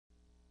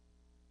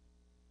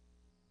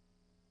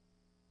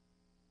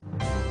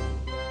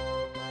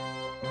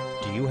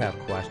Do you have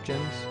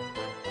questions?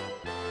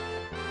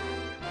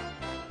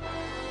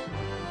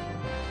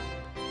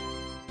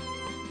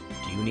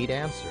 Do you need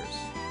answers?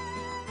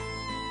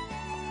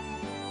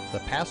 The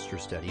Pastor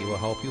Study will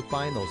help you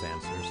find those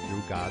answers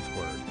through God's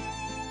Word.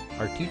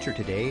 Our teacher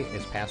today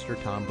is Pastor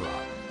Tom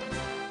Brock.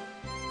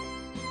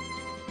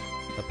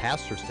 The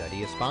Pastor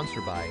Study is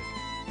sponsored by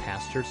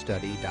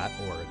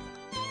PastorStudy.org.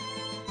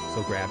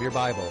 So grab your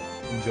Bible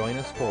and join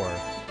us for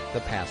the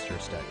Pastor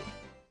Study.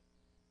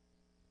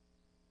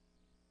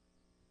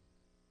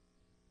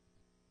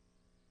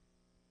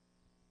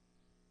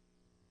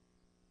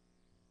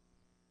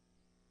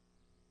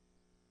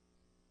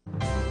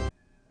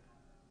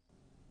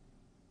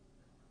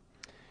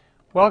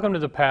 Welcome to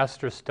the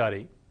Pastor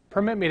Study.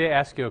 Permit me to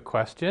ask you a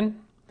question.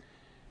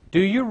 Do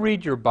you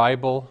read your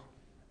Bible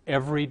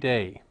every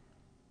day?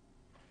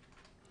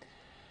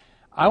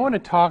 I want to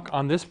talk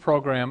on this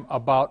program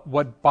about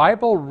what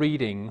Bible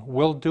reading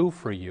will do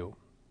for you.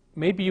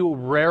 Maybe you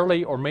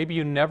rarely or maybe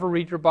you never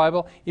read your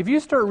Bible. If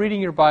you start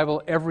reading your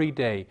Bible every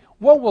day,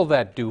 what will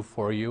that do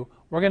for you?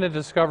 We're going to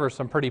discover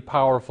some pretty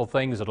powerful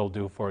things it'll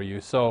do for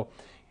you. So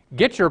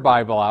get your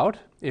Bible out,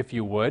 if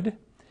you would.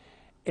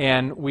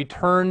 And we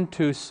turn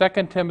to 2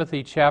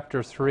 Timothy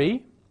chapter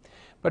 3.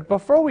 But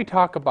before we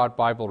talk about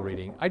Bible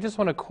reading, I just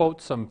want to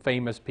quote some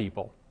famous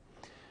people.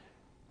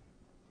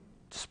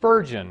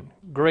 Spurgeon,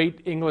 great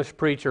English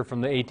preacher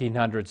from the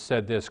 1800s,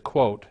 said this,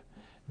 quote,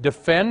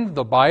 "Defend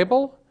the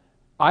Bible?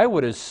 I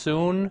would as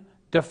soon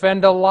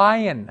defend a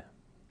lion."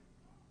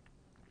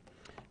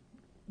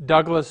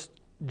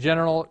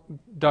 General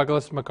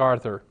Douglas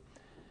MacArthur,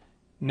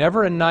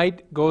 "Never a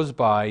night goes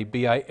by,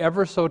 be I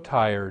ever so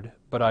tired,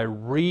 but I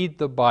read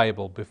the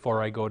Bible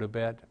before I go to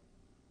bed."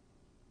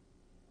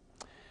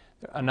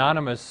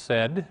 Anonymous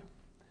said,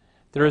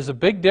 "There is a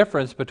big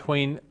difference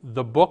between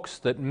the books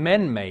that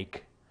men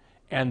make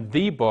and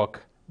the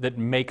book that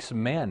makes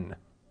men."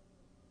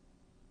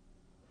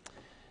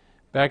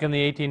 Back in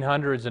the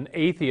 1800s, an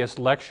atheist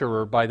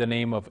lecturer by the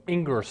name of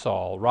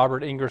Ingersoll,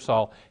 Robert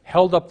Ingersoll,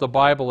 held up the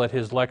Bible at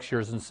his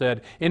lectures and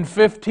said, "In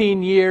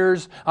 15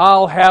 years,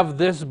 I'll have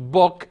this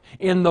book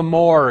in the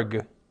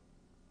morgue."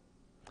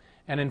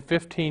 And in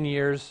 15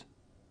 years,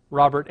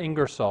 Robert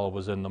Ingersoll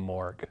was in the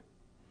morgue.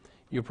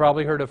 You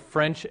probably heard of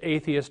French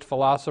atheist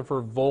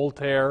philosopher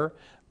Voltaire,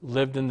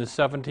 lived in the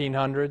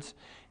 1700s.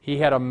 He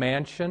had a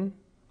mansion,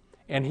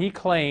 and he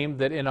claimed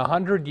that in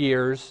 100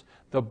 years,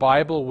 the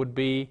Bible would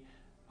be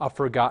a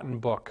forgotten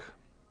book.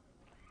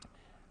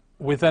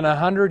 Within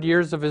 100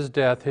 years of his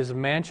death, his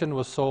mansion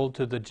was sold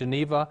to the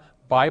Geneva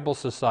Bible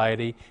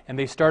Society, and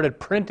they started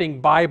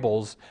printing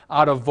Bibles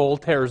out of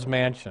Voltaire's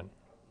mansion.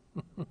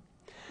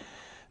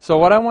 So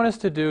what I want us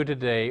to do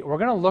today, we're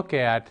going to look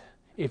at,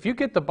 if you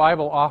get the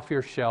Bible off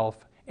your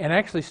shelf and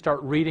actually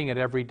start reading it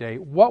every day,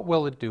 what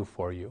will it do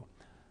for you?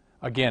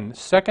 Again,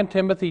 2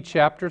 Timothy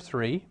chapter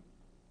 3.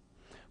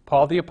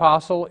 Paul the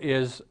Apostle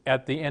is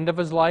at the end of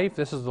his life.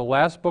 This is the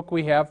last book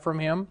we have from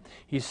him.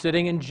 He's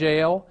sitting in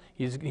jail.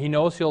 He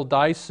knows he'll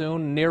die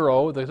soon.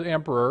 Nero, the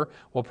emperor,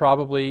 will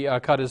probably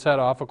cut his head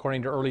off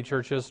according to early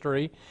church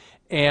history.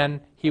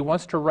 And he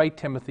wants to write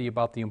Timothy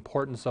about the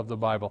importance of the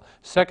Bible.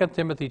 2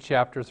 Timothy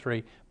chapter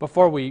 3.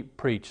 Before we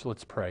preach,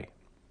 let's pray.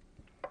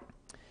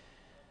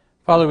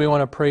 Father, we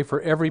want to pray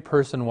for every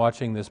person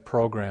watching this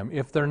program.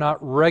 If they're not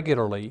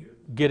regularly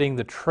getting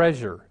the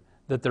treasure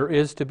that there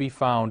is to be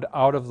found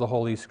out of the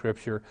Holy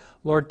Scripture,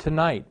 Lord,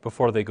 tonight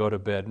before they go to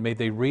bed, may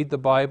they read the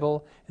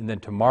Bible, and then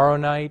tomorrow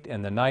night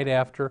and the night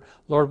after.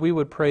 Lord, we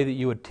would pray that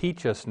you would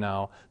teach us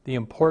now the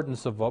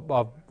importance of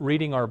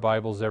reading our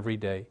Bibles every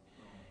day.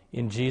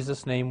 In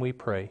Jesus' name we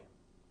pray.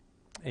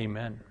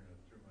 Amen.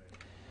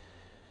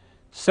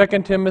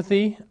 2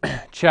 Timothy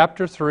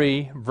chapter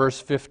 3,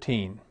 verse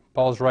 15.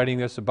 Paul's writing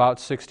this about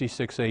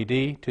 66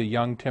 A.D. to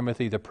young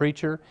Timothy the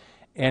preacher,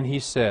 and he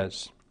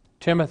says,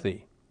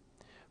 "Timothy,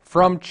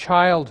 from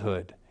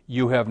childhood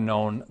you have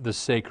known the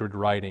sacred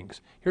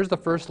writings." Here's the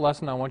first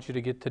lesson I want you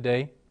to get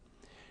today.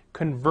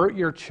 Convert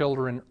your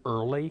children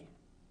early.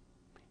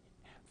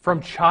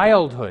 From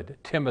childhood,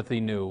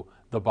 Timothy knew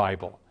the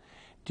Bible.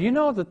 Do you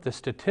know that the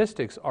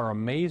statistics are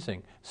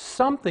amazing?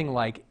 Something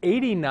like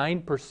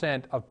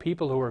 89% of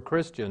people who are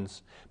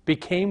Christians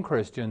became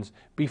Christians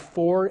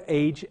before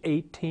age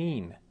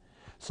 18.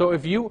 So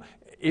if you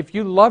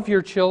love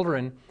your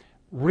children,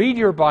 read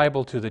your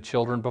Bible to the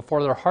children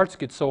before their hearts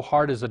get so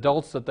hard as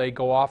adults that they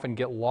go off and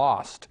get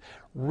lost.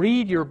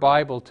 Read your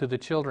Bible to the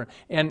children.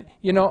 And,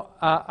 you know,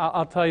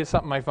 I'll tell you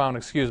something I found.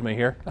 Excuse me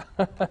here.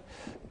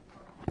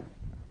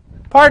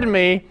 Pardon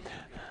me.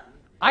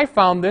 I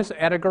found this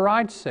at a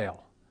garage sale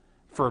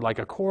for like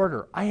a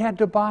quarter. I had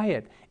to buy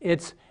it.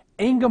 It's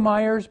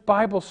Engemeyer's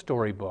Bible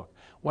Story book.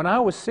 When I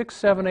was 6,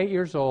 7, 8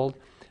 years old,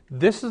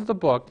 this is the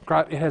book.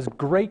 It has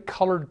great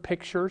colored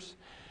pictures.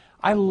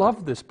 I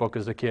loved this book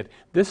as a kid.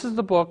 This is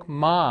the book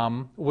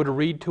Mom would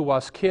read to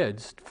us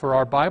kids for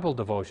our Bible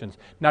devotions.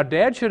 Now,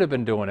 Dad should have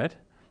been doing it.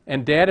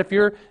 And Dad, if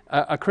you're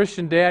a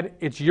Christian dad,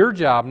 it's your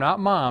job, not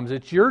Mom's.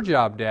 It's your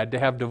job, Dad, to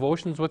have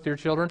devotions with your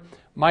children.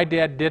 My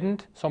dad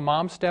didn't, so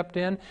Mom stepped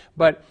in.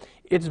 But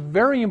it's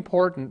very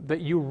important that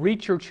you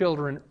reach your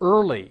children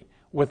early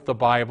with the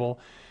Bible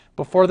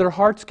before their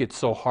hearts get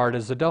so hard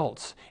as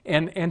adults.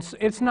 And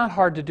it's not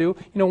hard to do.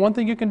 You know, one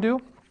thing you can do,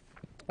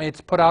 it's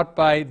put out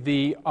by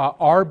the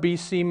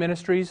RBC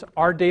Ministries,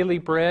 Our Daily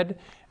Bread.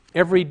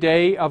 Every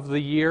day of the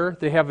year,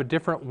 they have a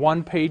different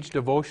one-page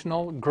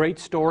devotional, great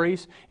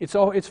stories. It's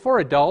for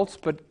adults,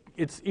 but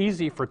it's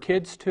easy for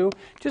kids too.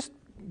 Just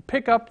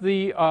pick up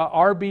the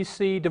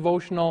RBC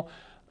devotional,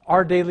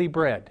 Our Daily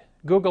Bread.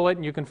 Google it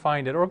and you can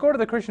find it. Or go to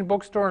the Christian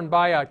bookstore and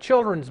buy a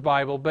children's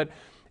Bible. But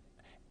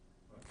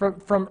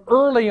from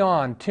early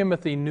on,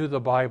 Timothy knew the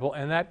Bible,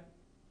 and that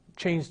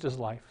changed his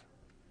life.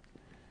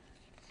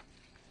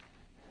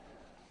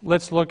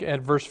 Let's look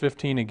at verse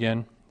 15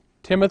 again.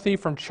 Timothy,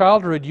 from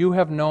childhood you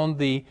have known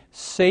the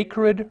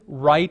sacred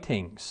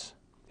writings.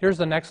 Here's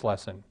the next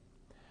lesson.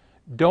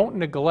 Don't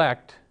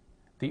neglect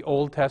the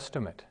Old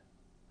Testament.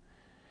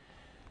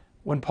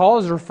 When Paul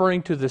is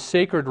referring to the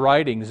sacred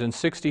writings in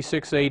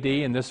 66 AD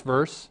in this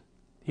verse,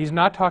 he's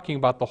not talking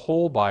about the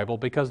whole Bible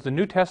because the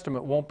New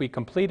Testament won't be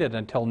completed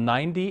until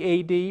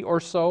 90 AD or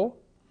so.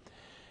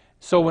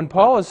 So when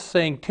Paul is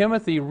saying,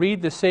 Timothy,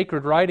 read the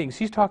sacred writings,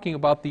 he's talking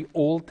about the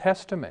Old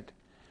Testament.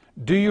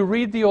 Do you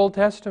read the Old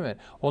Testament?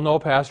 Well, no,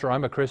 Pastor,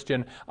 I'm a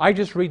Christian. I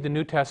just read the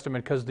New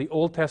Testament because the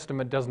Old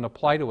Testament doesn't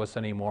apply to us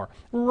anymore.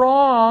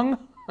 Wrong!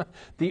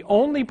 The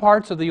only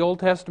parts of the Old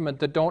Testament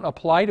that don't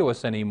apply to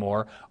us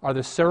anymore are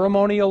the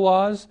ceremonial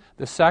laws,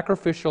 the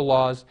sacrificial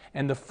laws,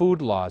 and the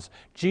food laws.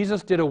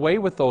 Jesus did away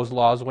with those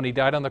laws when he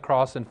died on the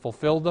cross and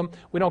fulfilled them.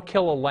 We don't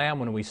kill a lamb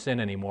when we sin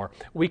anymore.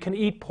 We can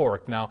eat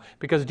pork now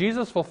because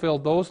Jesus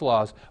fulfilled those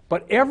laws.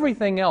 But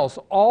everything else,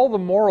 all the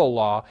moral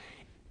law,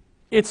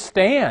 it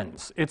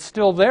stands. It's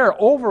still there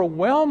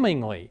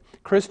overwhelmingly.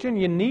 Christian,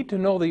 you need to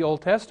know the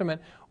Old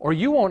Testament or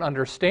you won't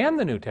understand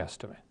the New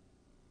Testament.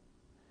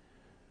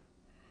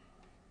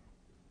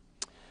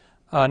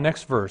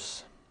 Next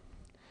verse.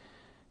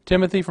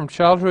 Timothy, from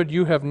childhood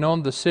you have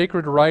known the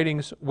sacred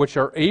writings which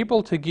are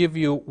able to give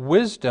you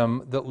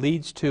wisdom that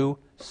leads to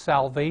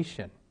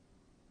salvation.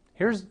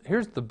 Here's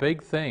the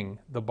big thing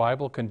the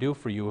Bible can do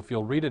for you if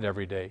you'll read it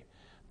every day.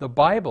 The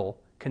Bible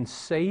can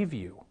save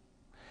you.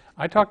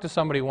 I talked to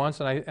somebody once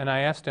and I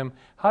asked him,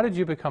 how did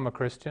you become a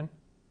Christian?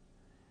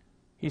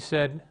 He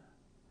said,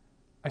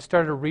 I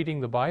started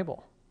reading the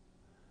Bible.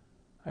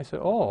 I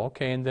said, oh,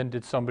 okay, and then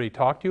did somebody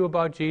talk to you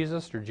about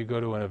Jesus, or did you go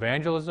to an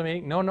evangelism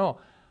meeting? No.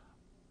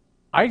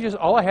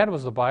 All I had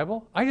was the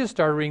Bible. I just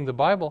started reading the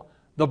Bible.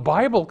 The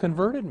Bible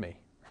converted me.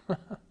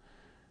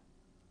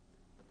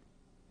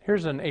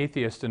 Here's an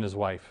atheist and his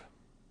wife.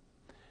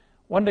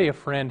 One day a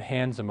friend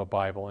hands him a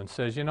Bible and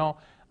says, you know,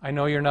 I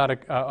know you're not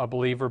a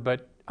believer,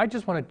 but I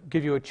just want to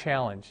give you a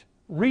challenge.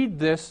 Read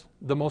this,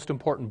 the most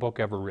important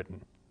book ever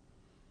written.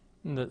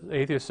 And the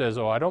atheist says,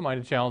 oh, I don't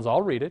mind a challenge,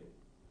 I'll read it.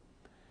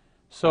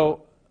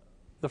 So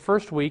the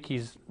first week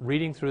he's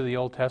reading through the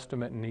Old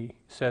Testament and he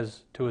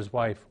says to his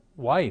wife,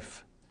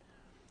 wife,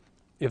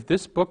 if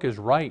this book is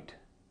right,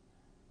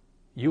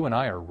 you and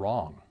I are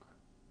wrong.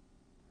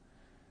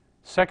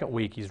 Second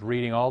week he's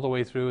reading all the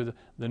way through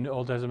the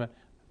Old Testament.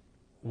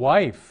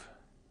 Wife,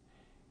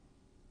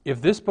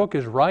 if this book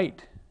is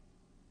right,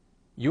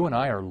 you and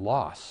I are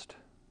lost.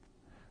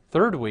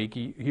 Third week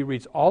he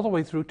reads all the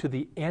way through to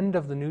the end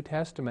of the New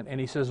Testament and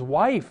he says,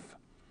 wife,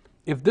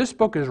 if this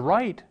book is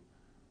right,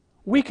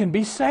 we can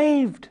be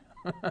saved.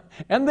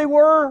 And they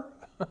were.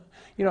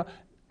 You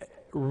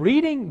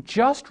know,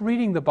 just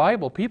reading the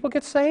Bible, people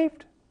get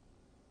saved.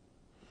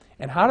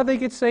 And how do they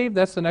get saved?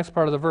 That's the next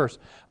part of the verse.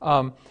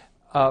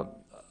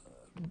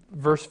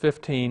 Verse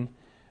 15,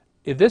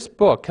 this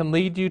book can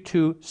lead you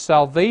to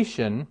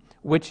salvation,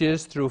 which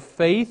is through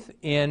faith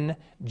in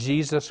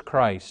Jesus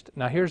Christ.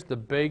 Now here's the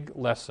big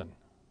lesson.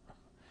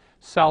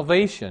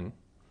 Salvation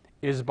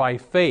is by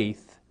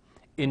faith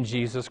in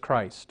Jesus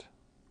Christ.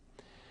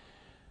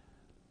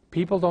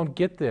 People don't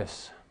get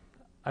this.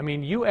 I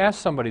mean, you ask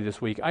somebody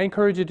this week. I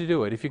encourage you to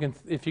do it.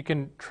 If you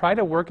can try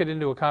to work it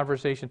into a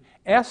conversation,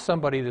 ask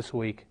somebody this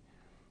week,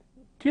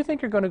 do you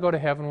think you're going to go to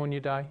heaven when you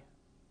die?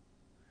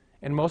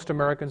 And most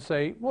Americans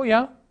say, well,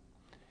 yeah.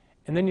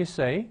 And then you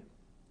say,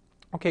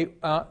 okay,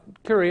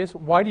 curious,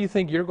 why do you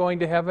think you're going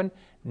to heaven?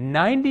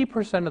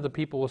 90% of the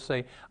people will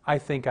say, I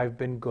think I've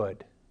been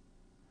good.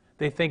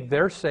 They think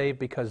they're saved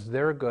because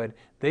they're good.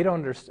 They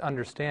don't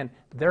understand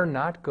they're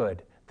not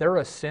good. They're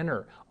a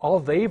sinner. All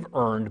they've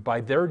earned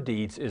by their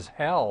deeds is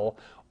hell.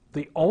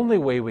 The only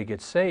way we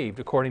get saved,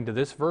 according to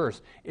this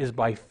verse, is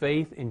by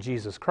faith in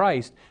Jesus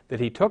Christ, that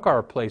He took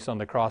our place on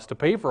the cross to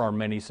pay for our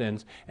many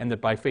sins, and that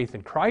by faith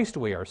in Christ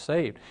we are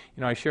saved.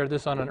 You know, I shared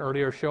this on an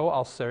earlier show.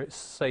 I'll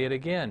say it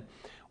again.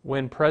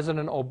 When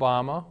President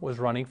Obama was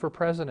running for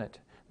president,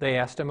 they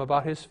asked him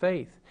about his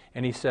faith,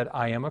 and he said,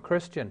 I am a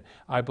Christian.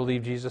 I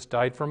believe Jesus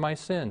died for my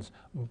sins,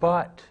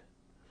 but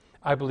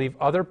I believe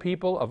other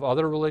people of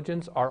other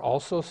religions are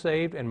also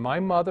saved, and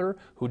my mother,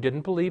 who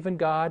didn't believe in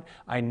God,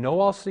 I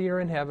know I'll see her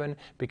in heaven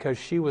because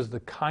she was the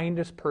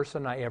kindest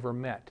person I ever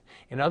met.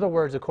 In other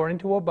words, according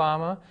to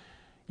Obama,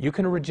 you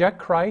can reject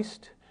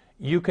Christ,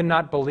 you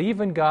cannot believe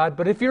in God,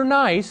 but if you're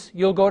nice,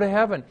 you'll go to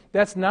heaven.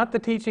 That's not the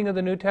teaching of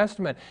the New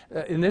Testament.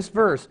 In this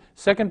verse,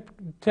 2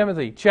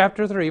 Timothy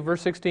chapter 3,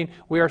 verse 16,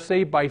 we are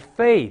saved by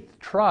faith,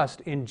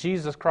 trust in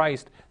Jesus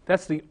Christ.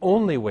 That's the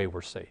only way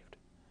we're saved.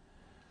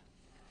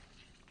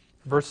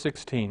 Verse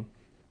 16.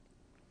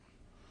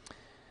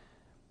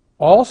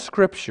 All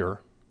Scripture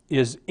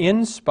is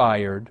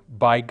inspired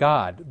by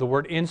God. The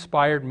word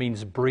inspired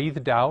means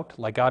breathed out,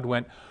 like God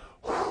went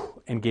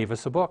and gave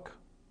us a book.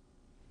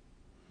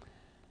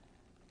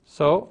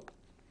 So,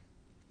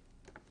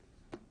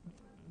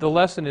 the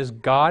lesson is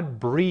God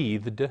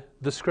breathed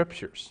the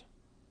Scriptures.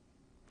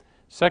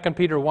 2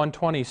 Peter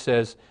 1:20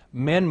 says,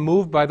 men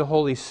moved by the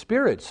Holy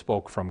Spirit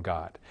spoke from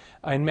God.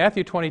 In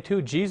Matthew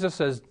 22, Jesus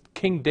says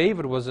King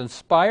David was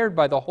inspired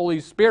by the Holy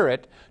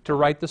Spirit to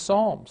write the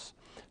Psalms.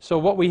 So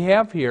what we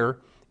have here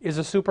is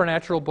a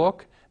supernatural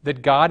book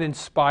that God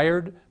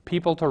inspired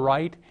people to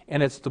write,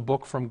 and it's the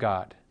book from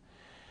God.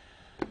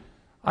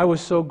 I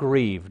was so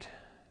grieved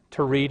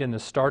to read in the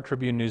Star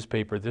Tribune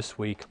newspaper this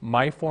week,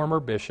 my former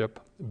bishop,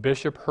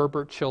 Bishop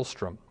Herbert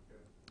Chilstrom.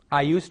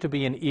 I used to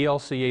be an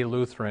ELCA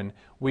Lutheran.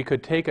 We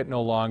could take it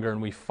no longer,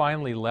 and we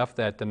finally left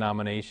that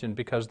denomination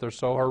because they're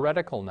so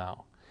heretical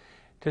now.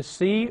 To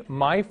see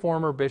my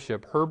former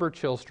bishop, Herbert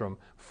Chilstrom,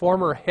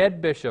 former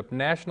head bishop,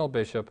 national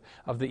bishop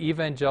of the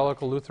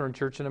Evangelical Lutheran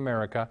Church in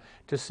America,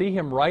 to see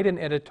him write an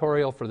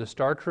editorial for the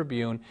Star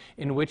Tribune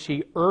in which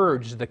he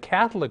urged the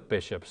Catholic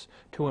bishops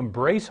to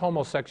embrace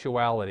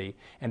homosexuality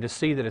and to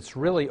see that it's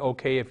really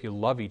okay if you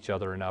love each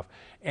other enough.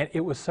 And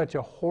it was such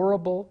a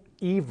horrible,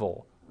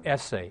 evil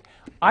essay.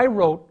 I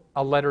wrote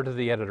a letter to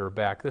the editor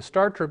back. The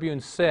Star Tribune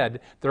said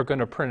they're going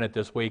to print it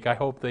this week. I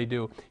hope they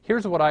do.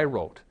 Here's what I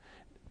wrote.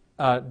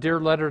 Dear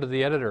letter to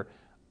the editor,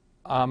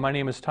 my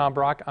name is Tom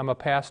Brock. I'm a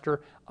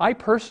pastor. I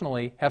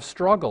personally have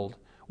struggled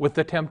with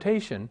the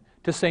temptation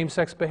to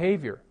same-sex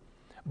behavior.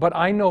 But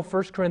I know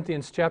 1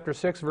 Corinthians chapter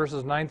 6,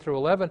 verses 9 through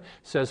 11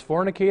 says,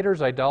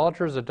 fornicators,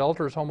 idolaters,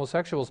 adulterers,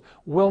 homosexuals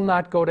will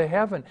not go to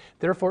heaven.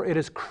 Therefore, it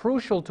is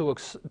crucial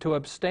to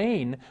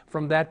abstain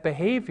from that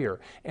behavior.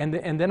 And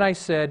then I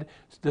said,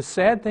 the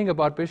sad thing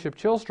about Bishop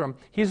Chilstrom,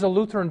 he's a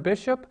Lutheran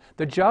bishop.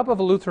 The job of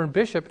a Lutheran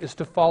bishop is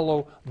to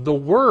follow the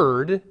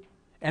Word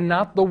and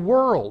not the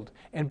world.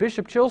 And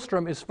Bishop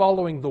Chilstrom is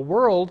following the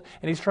world,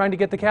 and he's trying to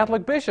get the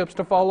Catholic bishops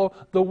to follow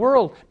the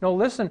world. No,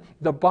 listen,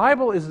 the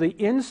Bible is the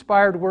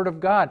inspired Word of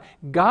God.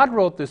 God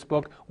wrote this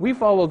book. We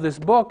follow this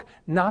book,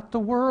 not the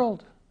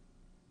world.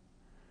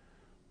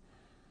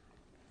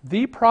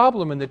 The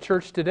problem in the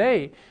church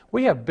today,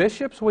 we have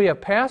bishops, we have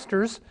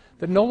pastors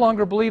that no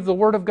longer believe the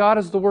Word of God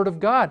is the Word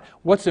of God.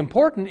 What's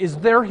important is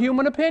their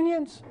human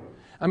opinions.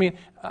 I mean,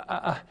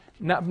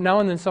 now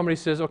and then somebody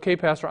says, okay,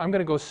 Pastor, I'm going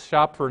to go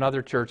shop for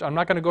another church. I'm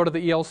not going to go to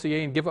the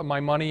ELCA and give up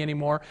my money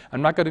anymore.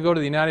 I'm not going to go to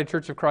the United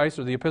Church of Christ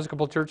or the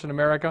Episcopal Church in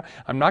America.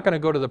 I'm not going to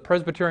go to the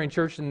Presbyterian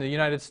Church in the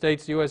United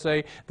States,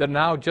 USA, that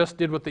now just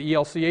did what the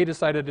ELCA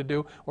decided to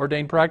do,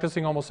 ordain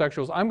practicing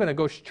homosexuals. I'm going to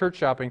go church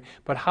shopping,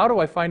 but how do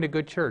I find a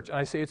good church? And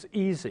I say it's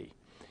easy.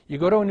 You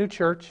go to a new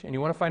church and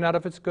you want to find out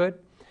if it's good.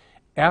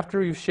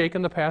 After you've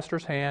shaken the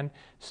pastor's hand,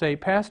 say,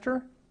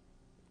 Pastor,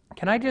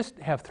 can I just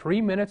have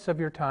 3 minutes of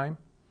your time?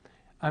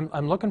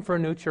 I'm looking for a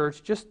new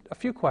church. Just a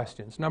few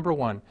questions. Number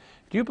one,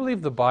 do you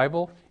believe the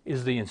Bible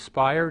is the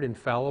inspired,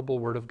 infallible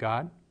Word of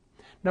God?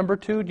 Number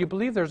two, do you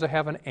believe there's a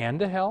heaven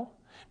and a hell?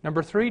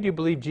 Number three, do you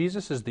believe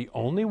Jesus is the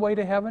only way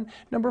to heaven?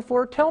 Number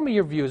four, tell me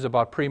your views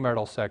about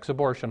premarital sex,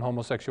 abortion,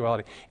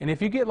 homosexuality. And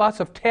if you get lots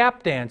of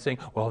tap dancing,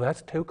 well,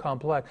 that's too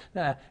complex.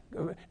 Nah,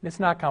 it's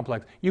not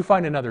complex. You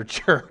find another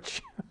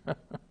church.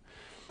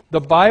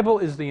 The Bible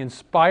is the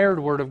inspired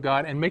Word of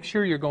God, and make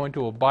sure you're going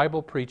to a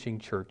Bible-preaching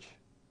church.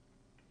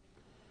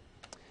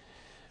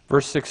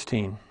 Verse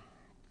 16,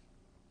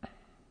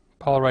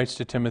 Paul writes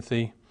to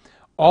Timothy,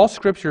 all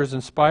Scripture is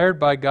inspired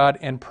by God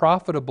and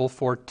profitable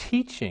for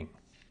teaching.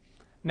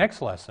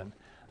 Next lesson,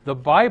 the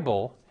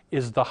Bible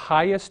is the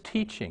highest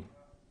teaching.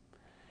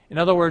 In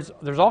other words,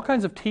 there's all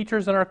kinds of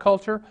teachers in our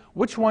culture.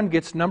 Which one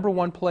gets number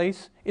one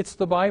place? It's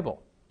the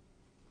Bible.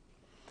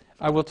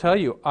 I will tell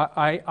you,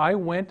 I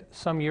went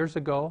some years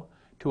ago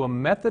to a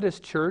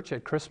Methodist church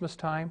at Christmas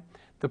time.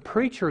 The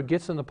preacher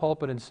gets in the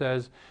pulpit and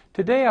says,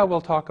 today I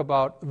will talk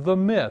about the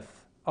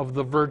myth of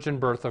the virgin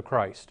birth of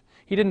Christ.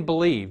 He didn't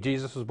believe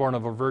Jesus was born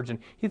of a virgin.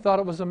 He thought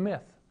it was a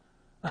myth.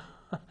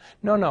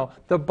 No,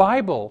 the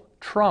Bible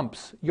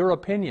trumps your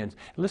opinions.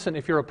 Listen,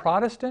 if you're a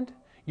Protestant,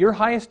 your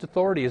highest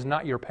authority is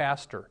not your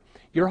pastor.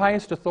 Your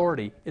highest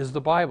authority is the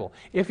Bible.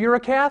 If you're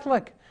a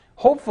Catholic,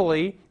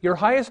 hopefully your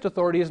highest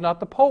authority is not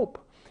the Pope.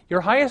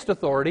 Your highest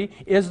authority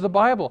is the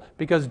Bible,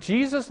 because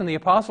Jesus and the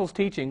Apostles'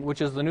 teaching,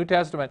 which is the New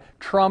Testament,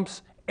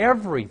 trumps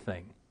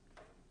everything.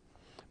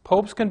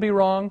 Popes can be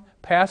wrong,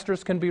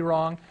 pastors can be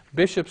wrong,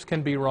 bishops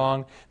can be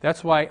wrong.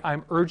 That's why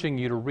I'm urging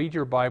you to read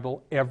your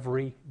Bible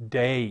every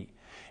day.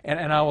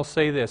 And I will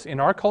say this, in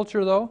our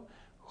culture though,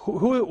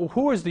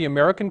 who is the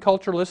American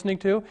culture listening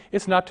to?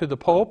 It's not to the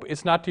Pope,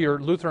 it's not to your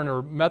Lutheran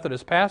or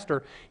Methodist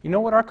pastor. You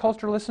know what our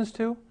culture listens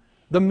to?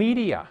 The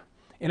media.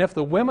 And if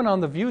the women on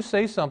The View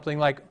say something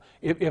like,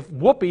 If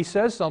Whoopi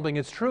says something,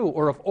 it's true.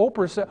 Or if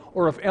Oprah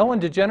or if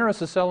Ellen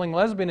DeGeneres is selling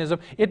lesbianism,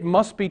 it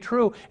must be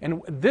true.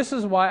 And this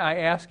is why I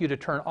ask you to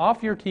turn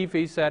off your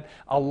TV set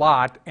a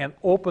lot and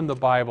open the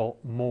Bible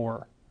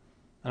more.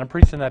 And I'm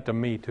preaching that to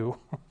me too.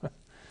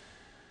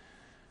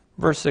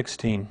 Verse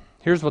 16.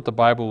 Here's what the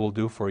Bible will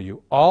do for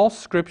you. All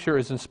Scripture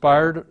is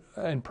inspired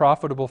and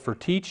profitable for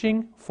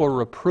teaching, for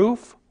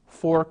reproof,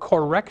 for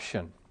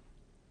correction.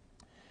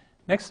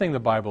 Next thing the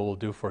Bible will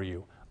do for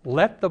you.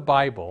 Let the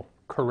Bible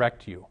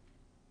correct you.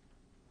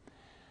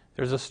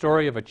 There's a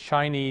story of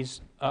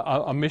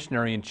a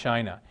missionary in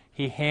China.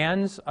 He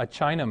hands a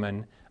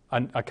Chinaman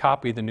a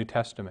copy of the New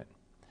Testament.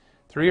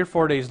 3 or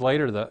 4 days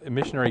later, the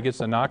missionary gets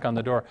a knock on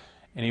the door,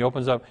 and he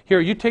opens up, "Here,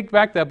 you take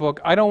back that book.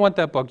 I don't want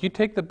that book. You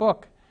take the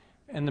book."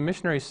 And the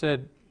missionary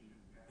said,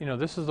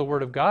 "This is the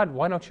Word of God.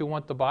 Why don't you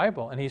want the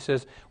Bible?" And he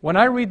says, "When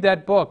I read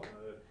that book,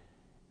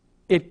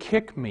 it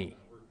kicked me."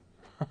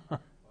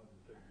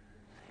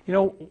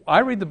 I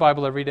read the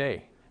Bible every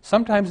day.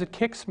 Sometimes it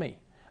kicks me.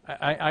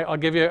 I'll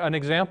give you an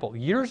example.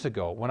 Years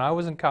ago, when I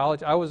was in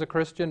college, I was a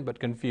Christian but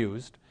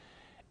confused,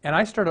 and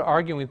I started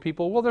arguing with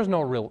people. Well, there's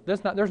not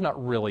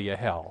really a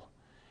hell.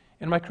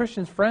 And my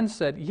Christian friends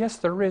said, "Yes,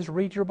 there is.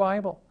 Read your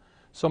Bible."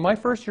 So my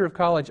first year of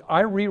college,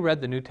 I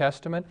reread the New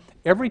Testament.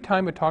 Every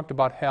time it talked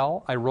about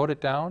hell, I wrote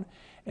it down.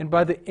 And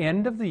by the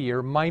end of the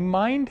year, my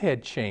mind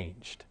had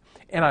changed.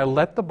 And I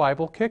let the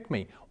Bible kick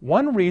me.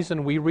 One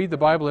reason we read the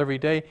Bible every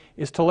day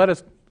is to let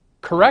us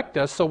correct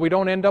us so we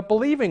don't end up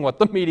believing what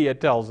the media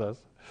tells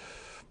us.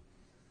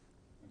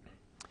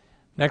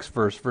 Next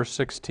verse, verse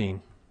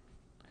 16.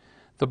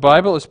 The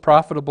Bible is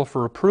profitable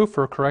for reproof,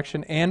 for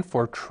correction, and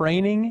for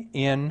training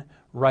in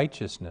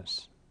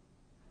righteousness.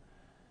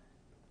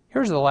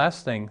 Here's the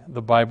last thing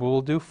the Bible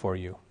will do for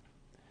you.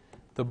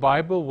 The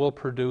Bible will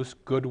produce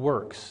good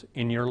works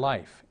in your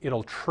life.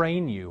 It'll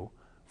train you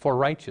for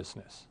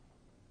righteousness.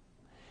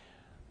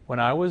 When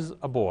I was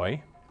a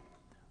boy,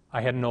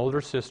 I had an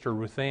older sister,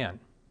 Ruth Ann.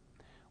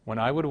 When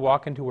I would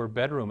walk into her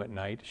bedroom at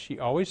night, she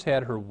always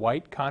had her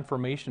white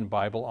confirmation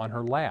Bible on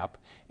her lap,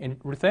 and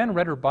Ruth Ann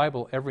read her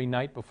Bible every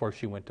night before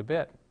she went to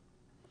bed.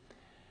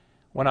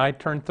 When I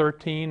turned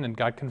 13 and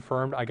got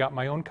confirmed, I got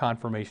my own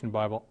confirmation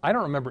Bible. I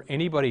don't remember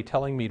anybody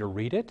telling me to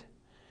read it,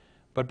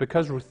 but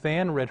because Ruth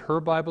Ann read her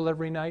Bible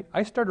every night,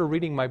 I started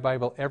reading my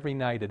Bible every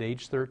night at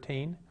age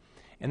 13.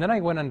 And then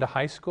I went into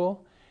high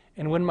school,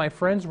 and when my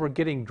friends were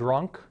getting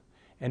drunk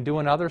and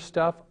doing other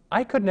stuff,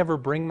 I could never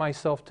bring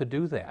myself to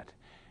do that.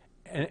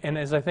 And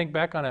as I think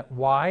back on it,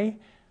 why?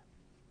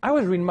 I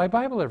was reading my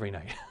Bible every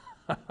night.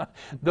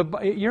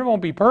 You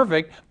won't be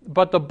perfect,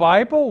 but the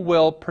Bible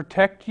will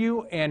protect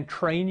you and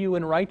train you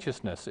in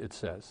righteousness, it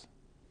says.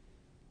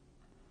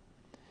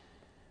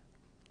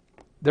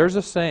 There's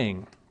a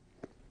saying,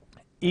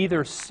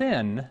 either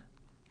sin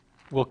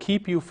will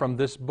keep you from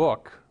this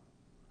book,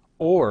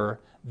 or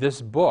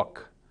this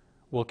book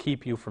will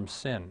keep you from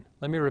sin.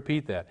 Let me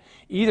repeat that.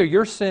 Either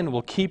your sin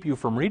will keep you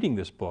from reading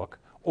this book,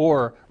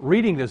 or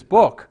reading this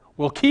book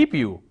will keep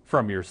you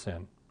from your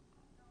sin.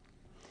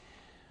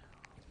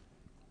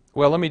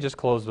 Well, let me just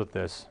close with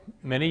this.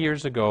 Many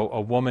years ago, a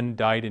woman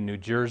died in New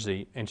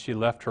Jersey, and she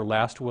left her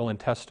last will and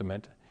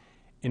testament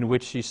in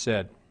which she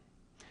said,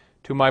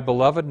 "To my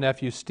beloved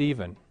nephew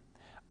Stephen,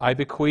 I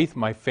bequeath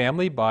my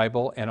family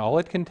Bible and all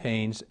it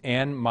contains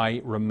and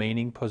my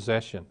remaining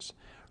possessions."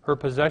 Her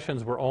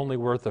possessions were only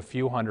worth a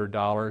few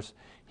 $100s.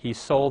 He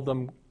sold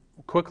them,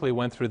 quickly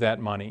went through that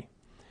money.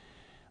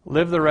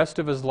 Lived the rest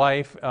of his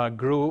life,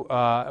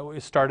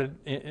 started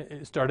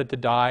to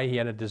die. He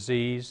had a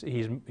disease.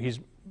 He's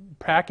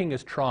packing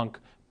his trunk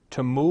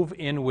to move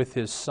in with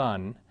his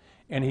son,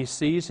 and he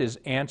sees his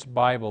aunt's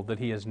Bible that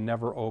he has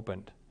never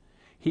opened.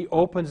 He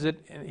opens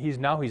it, and he's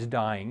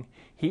dying.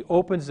 He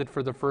opens it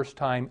for the first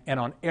time, and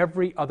on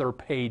every other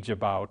page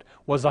about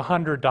was a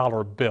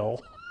 $100 bill.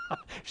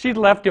 She'd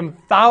left him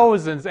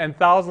thousands and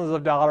thousands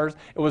of dollars.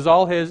 It was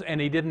all his, and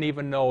he didn't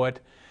even know it,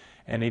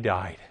 and he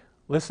died.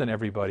 Listen,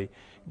 everybody,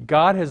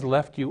 God has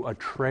left you a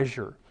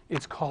treasure.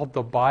 It's called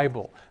the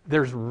Bible.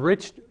 There's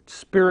rich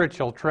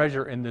spiritual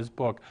treasure in this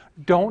book.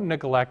 Don't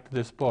neglect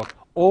this book.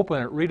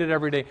 Open it, read it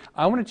every day.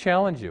 I want to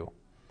challenge you.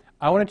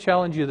 I want to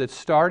challenge you that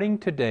starting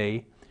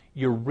today,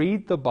 you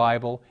read the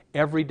Bible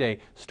every day.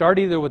 Start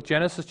either with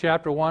Genesis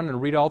chapter 1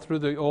 and read all through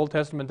the Old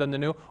Testament then the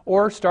New,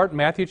 or start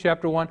Matthew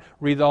chapter 1,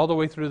 read all the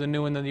way through the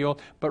New and then the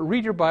Old, but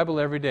read your Bible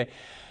every day.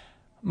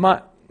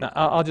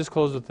 I'll just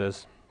close with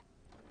this.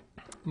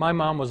 My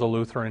mom was a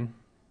Lutheran.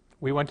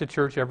 We went to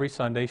church every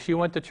Sunday. She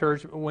went to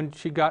church. When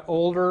she got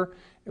older,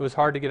 it was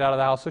hard to get out of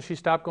the house, so she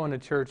stopped going to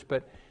church,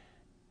 but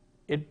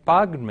it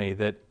bugged me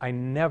that I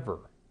never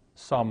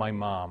saw my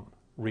mom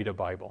read a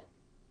Bible.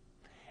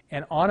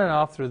 And on and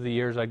off through the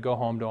years, I'd go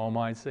home to Oma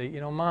and say,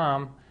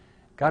 Mom,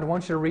 God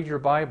wants you to read your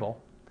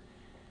Bible.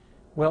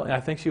 Well, I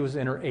think she was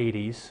in her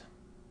 80s,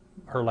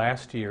 her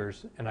last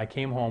years, and I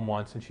came home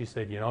once and she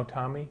said,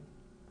 Tommy,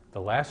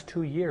 the last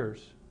 2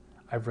 years,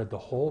 I've read the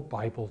whole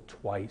Bible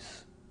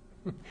twice.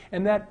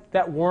 And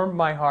that warmed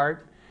my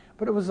heart,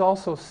 but it was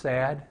also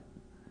sad.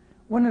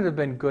 Wouldn't it have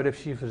been good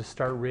if she would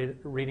start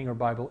reading her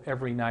Bible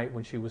every night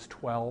when she was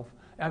 12?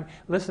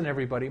 Listen,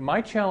 everybody,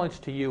 my challenge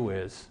to you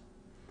is,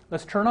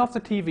 let's turn off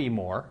the TV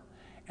more,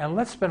 and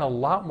let's spend a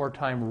lot more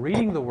time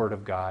reading the Word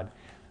of God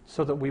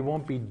so that we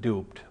won't be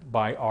duped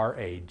by our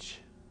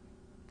age.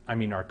 I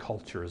mean, our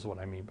culture is what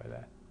I mean by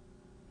that.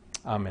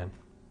 Amen.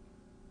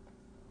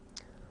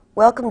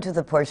 Welcome to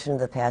the portion of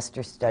the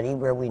Pastor Study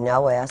where we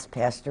now ask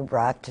Pastor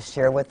Brock to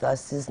share with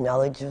us his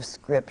knowledge of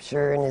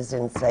Scripture and his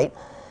insight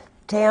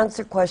to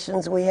answer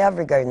questions we have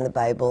regarding the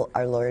Bible,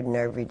 our Lord, and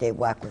our everyday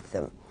walk with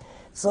Him.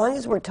 As long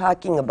as we're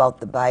talking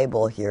about the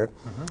Bible here,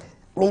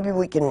 maybe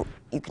you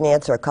can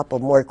answer a couple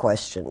more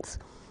questions.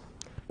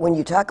 When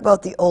you talk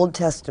about the Old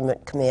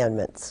Testament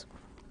commandments,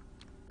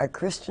 are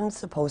Christians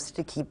supposed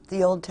to keep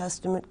the Old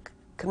Testament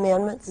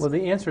commandments? Well,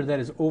 the answer to that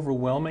is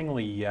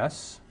overwhelmingly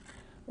yes.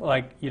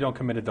 Like, you don't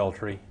commit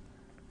adultery,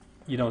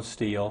 you don't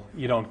steal,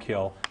 you don't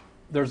kill.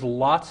 There's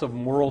lots of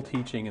moral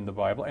teaching in the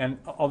Bible, and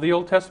all the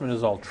Old Testament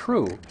is all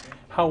true.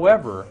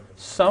 However,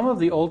 some of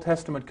the Old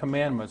Testament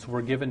commandments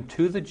were given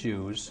to the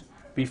Jews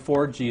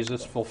before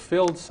Jesus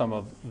fulfilled some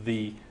of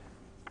the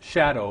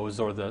shadows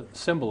or the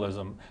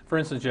symbolism. For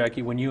instance,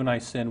 Jackie, when you and I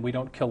sin, we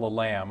don't kill a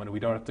lamb, and we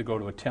don't have to go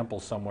to a temple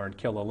somewhere and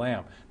kill a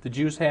lamb. The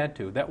Jews had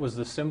to. That was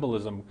the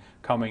symbolism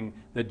coming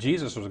that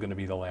Jesus was going to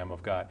be the Lamb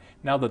of God.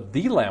 Now that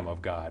the Lamb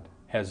of God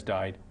has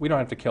died, we don't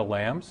have to kill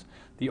lambs.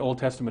 The Old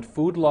Testament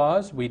food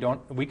laws, we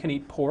can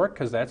eat pork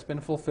because that's been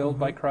fulfilled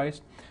by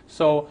Christ.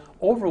 So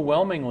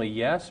overwhelmingly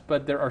yes,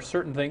 but there are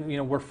certain things,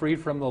 we're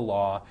freed from the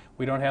law.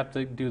 We don't have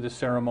to do the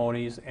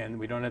ceremonies, and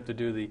we don't have to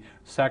do the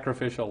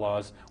sacrificial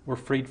laws. We're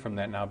freed from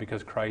that now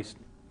because Christ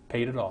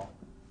paid it all.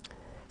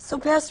 So,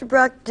 Pastor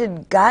Brock,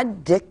 did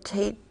God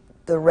dictate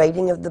the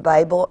writing of the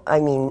Bible? I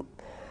mean,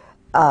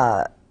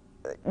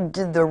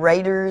 did the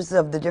writers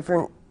of the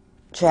different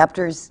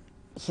chapters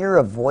hear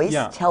a voice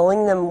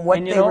telling them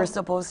what they were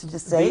supposed to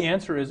say? The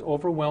answer is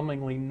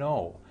overwhelmingly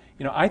no.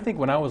 I think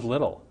when I was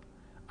little,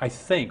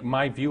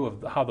 my view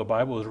of how the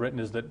Bible was written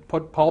is that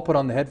Paul put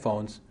on the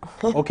headphones,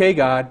 okay,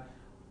 God,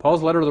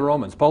 Paul's letter to the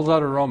Romans,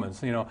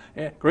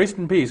 grace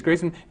and peace,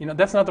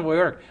 that's not the way it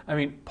worked. I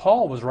mean,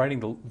 Paul was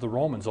writing the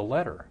Romans a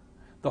letter.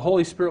 The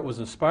Holy Spirit was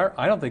inspired.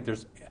 I don't think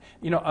there's,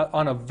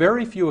 on a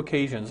very few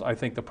occasions, I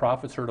think the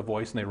prophets heard a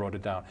voice and they wrote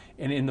it down.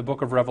 And in the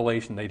book of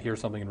Revelation, they'd hear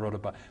something and wrote it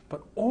about.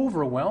 But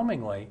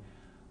overwhelmingly,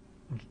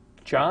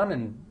 John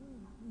and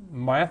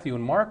Matthew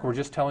and Mark were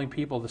just telling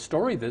people the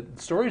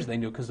stories they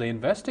knew because they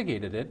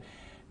investigated it.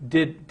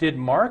 Did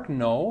Mark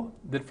know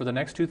that for the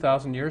next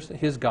 2,000 years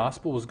his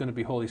gospel was going to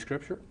be Holy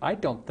Scripture? I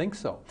don't think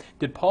so.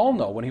 Did Paul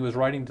know when he was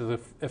writing to the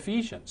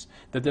Ephesians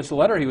that this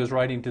letter he was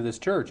writing to this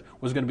church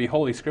was going to be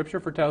Holy Scripture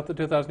for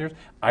 2,000 years?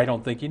 I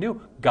don't think he knew.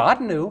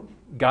 God knew.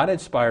 God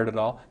inspired it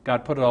all.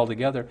 God put it all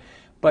together.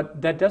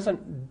 But that doesn't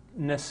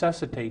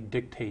necessitate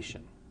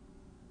dictation.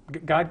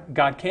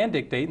 God can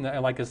dictate,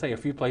 and like I say, a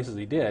few places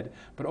he did,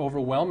 but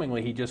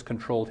overwhelmingly he just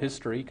controlled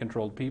history,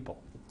 controlled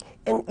people.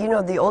 And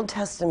the Old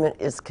Testament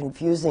is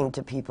confusing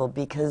to people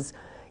because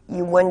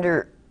you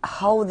wonder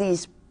how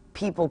these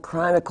people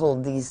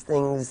chronicled these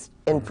things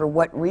and for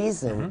what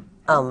reason,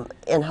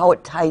 and how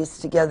it ties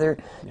together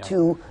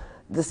to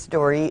the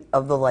story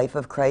of the life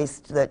of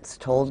Christ that's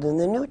told in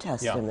the New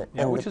Testament.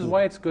 Yeah, which is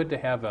why it's good to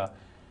have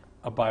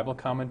a Bible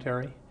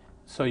commentary.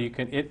 So you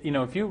can,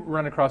 if you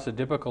run across a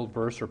difficult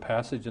verse or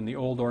passage in the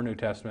Old or New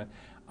Testament,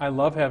 I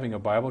love having a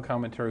Bible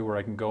commentary where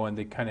I can go and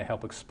they kind of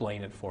help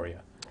explain it for you.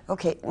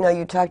 Okay, now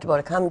you talked about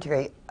a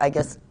commentary. I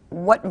guess,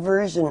 what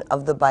version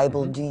of the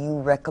Bible do you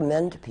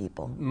recommend to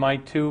people? My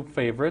two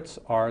favorites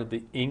are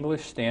the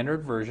English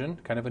Standard Version,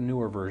 kind of a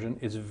newer version.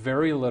 It's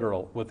very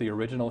literal with the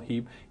original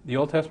Hebrew. The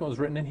Old Testament was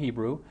written in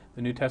Hebrew.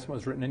 The New Testament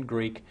was written in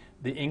Greek.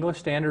 The English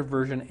Standard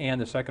Version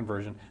and the second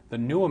version, the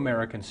New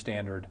American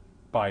Standard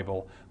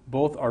Bible,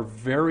 both are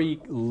very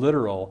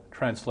literal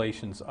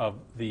translations of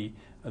the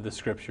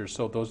Scriptures.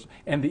 So those,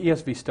 and the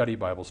ESV Study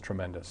Bible is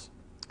tremendous.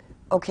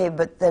 Okay,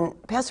 but then,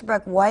 Pastor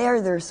Brock, why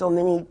are there so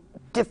many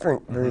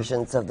different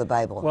versions of the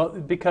Bible? Well,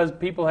 because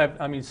people have,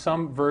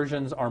 some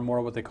versions are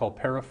more what they call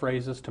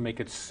paraphrases to make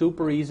it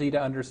super easy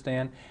to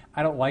understand.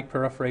 I don't like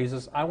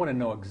paraphrases. I want to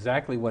know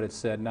exactly what it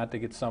said, not to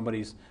get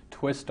somebody's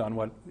twist on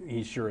what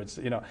he's sure it's,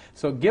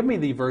 So give me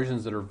the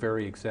versions that are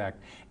very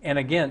exact. And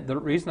again, the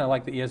reason I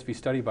like the ESV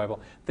Study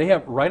Bible, they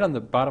have right on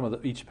the bottom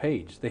of each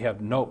page, they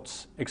have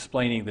notes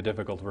explaining the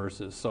difficult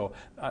verses. So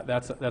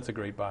that's a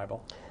great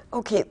Bible.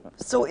 Okay,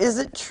 so is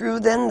it true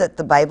then that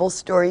the Bible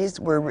stories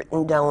were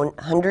written down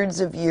hundreds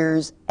of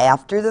years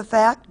after the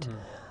fact?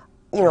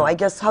 I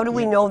guess, how do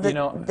we know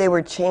that they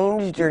were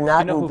changed or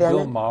not invented? You know who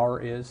Bill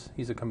Maher is?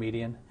 He's a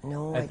comedian.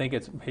 No. I think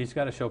he's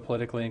got a show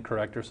Politically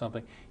Incorrect or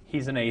something.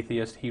 He's an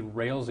atheist. He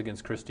rails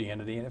against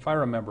Christianity. And if I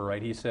remember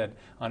right, he said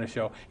on a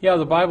show,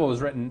 the Bible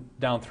was written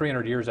down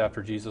 300 years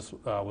after Jesus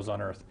was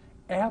on earth.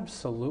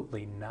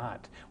 Absolutely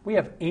not. We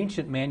have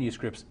ancient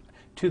manuscripts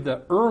to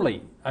the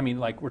early,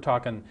 we're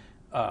talking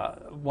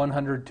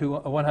 100 to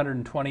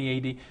 120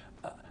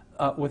 AD,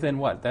 Within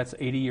what? That's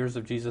 80 years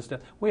of Jesus'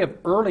 death. We have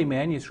early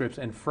manuscripts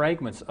and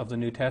fragments of the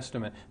New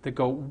Testament that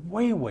go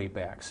way, way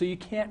back. So you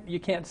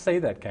can't say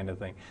that kind of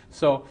thing.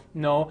 So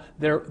no,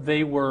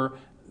 they were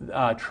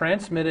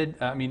transmitted.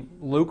 I mean,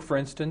 Luke, for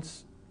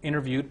instance,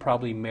 interviewed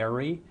probably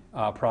Mary,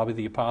 probably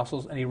the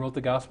apostles, and he wrote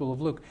the Gospel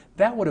of Luke.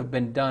 That would have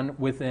been done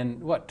within,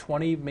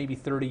 20, maybe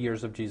 30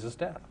 years of Jesus'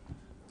 death.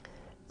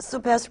 So,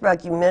 Pastor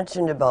Brock, you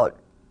mentioned about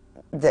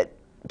that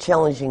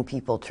challenging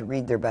people to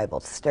read their Bible,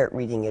 to start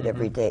reading it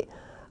every day.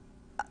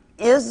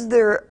 Is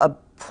there a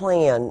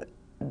plan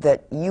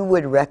that you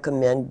would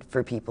recommend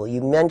for people?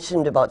 You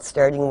mentioned about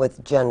starting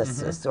with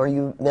Genesis, or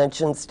you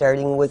mentioned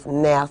starting with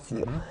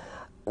Matthew.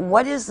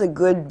 What is a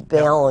good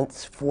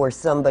balance for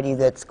somebody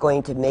that's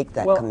going to make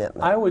that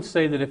commitment? I would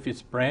say that if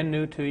it's brand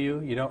new to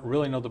you, you don't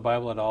really know the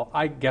Bible at all,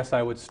 I guess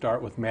I would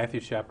start with Matthew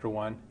chapter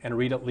 1 and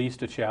read at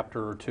least a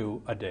chapter or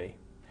two a day.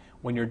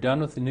 When you're done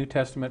with the New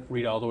Testament,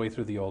 read all the way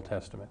through the Old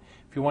Testament.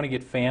 If you want to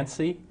get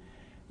fancy,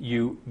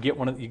 you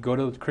go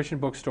to the Christian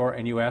bookstore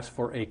and you ask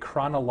for a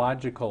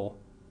chronological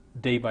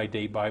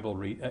day-by-day Bible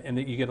read, and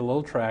you get a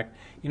little tract.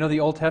 You know, the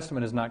Old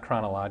Testament is not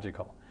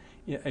chronological.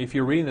 If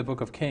you're reading the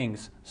book of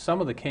Kings, some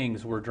of the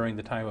kings were during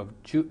the time of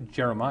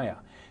Jeremiah,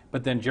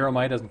 but then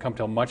Jeremiah doesn't come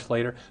till much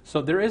later.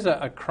 So there is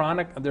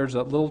there's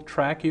a little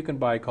tract you can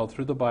buy called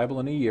Through the Bible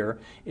in a Year.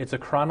 It's a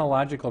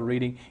chronological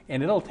reading,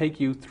 and it'll take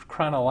you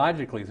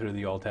chronologically through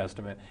the Old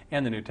Testament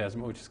and the New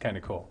Testament, which is kind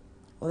of cool.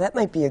 Well, that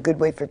might be a good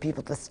way for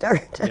people to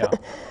start. Yeah.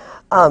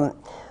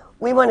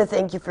 We want to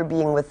thank you for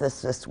being with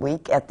us this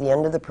week. At the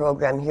end of the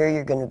program here,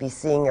 you're going to be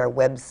seeing our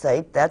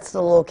website. That's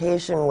the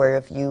location where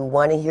if you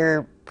want to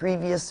hear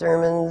previous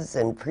sermons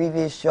and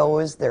previous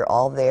shows, they're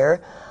all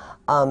there.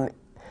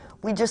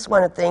 We just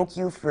want to thank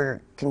you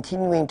for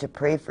continuing to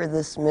pray for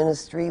this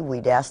ministry.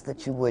 We'd ask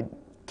that you would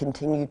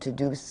continue to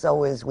do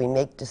so as we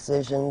make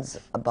decisions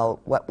about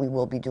what we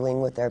will be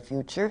doing with our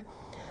future.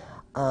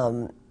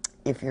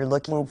 If you're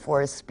looking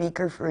for a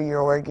speaker for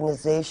your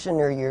organization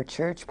or your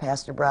church,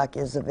 Pastor Brock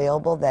is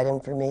available. That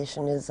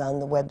information is on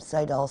the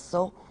website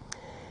also.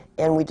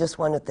 And we just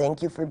want to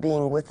thank you for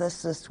being with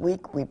us this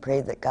week. We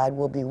pray that God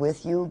will be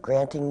with you,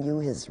 granting you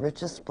his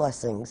richest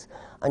blessings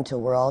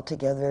until we're all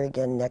together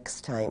again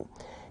next time.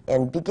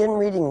 And begin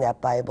reading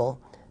that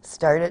Bible.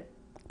 Start it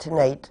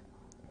tonight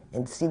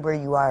and see where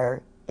you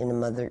are in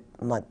another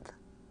month.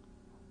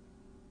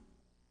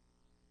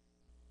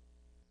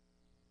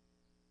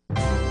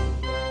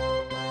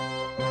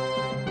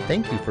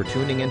 Thank you for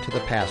tuning into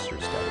the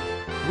Pastor Study.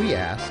 We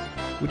ask,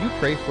 would you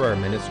pray for our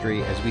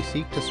ministry as we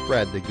seek to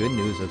spread the good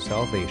news of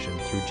salvation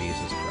through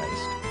Jesus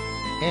Christ?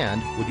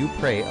 And would you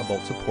pray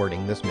about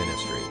supporting this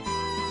ministry?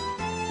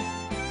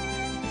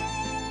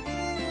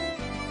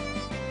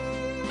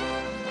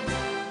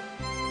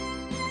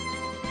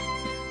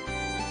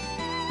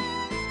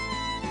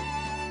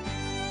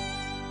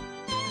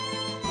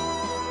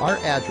 Our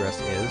address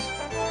is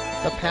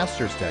The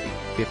Pastor Study,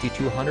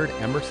 5200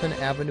 Emerson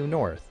Avenue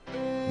North,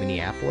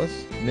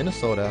 Minneapolis,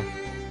 Minnesota,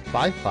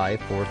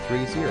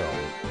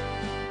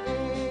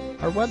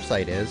 55430. Our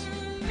website is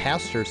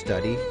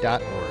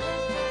pastorstudy.org.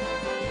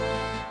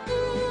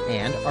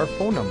 And our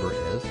phone number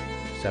is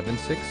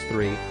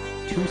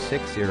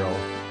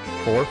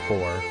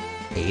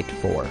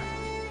 763-260-4484.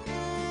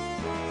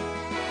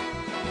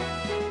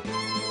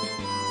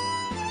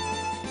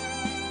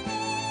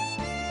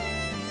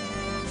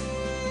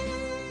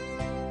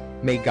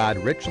 May God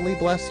richly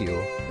bless you,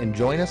 and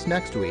join us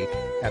next week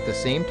at the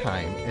same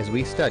time as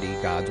we study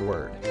God's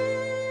Word.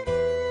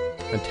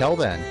 Until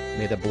then,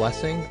 may the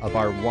blessing of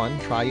our one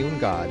triune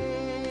God,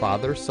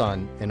 Father,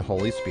 Son, and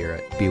Holy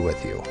Spirit be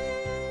with you.